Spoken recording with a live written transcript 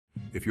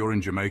If you're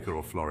in Jamaica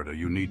or Florida,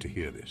 you need to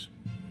hear this.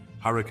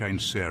 Hurricane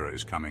Sara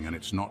is coming and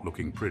it's not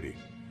looking pretty.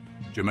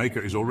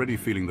 Jamaica is already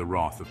feeling the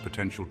wrath of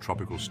potential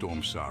tropical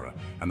storm Sara,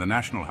 and the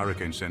National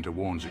Hurricane Center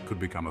warns it could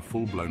become a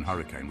full-blown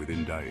hurricane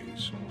within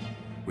days.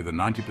 With a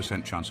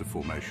 90% chance of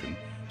formation,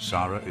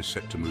 Sara is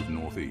set to move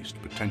northeast,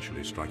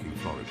 potentially striking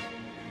Florida.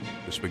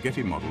 The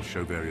spaghetti models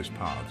show various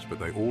paths, but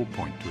they all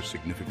point to a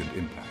significant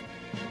impact.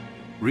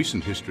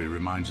 Recent history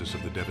reminds us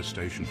of the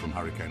devastation from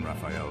Hurricane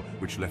Rafael,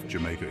 which left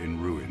Jamaica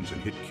in ruins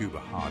and hit Cuba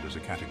hard as a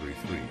Category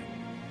 3.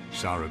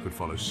 Sara could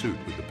follow suit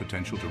with the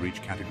potential to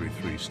reach Category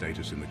 3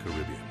 status in the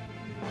Caribbean.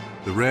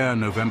 The rare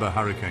November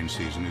hurricane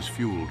season is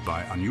fueled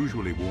by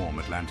unusually warm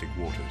Atlantic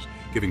waters,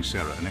 giving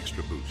Sara an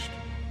extra boost.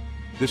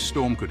 This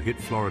storm could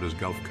hit Florida's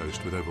Gulf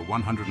Coast with over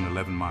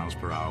 111 miles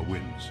per hour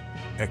winds,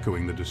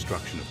 echoing the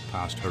destruction of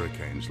past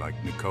hurricanes like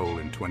Nicole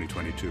in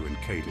 2022 and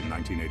Kate in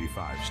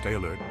 1985. Stay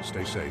alert,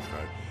 stay safe,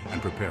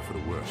 and prepare for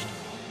the worst.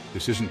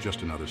 This isn't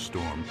just another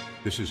storm,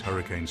 this is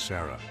Hurricane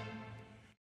Sara.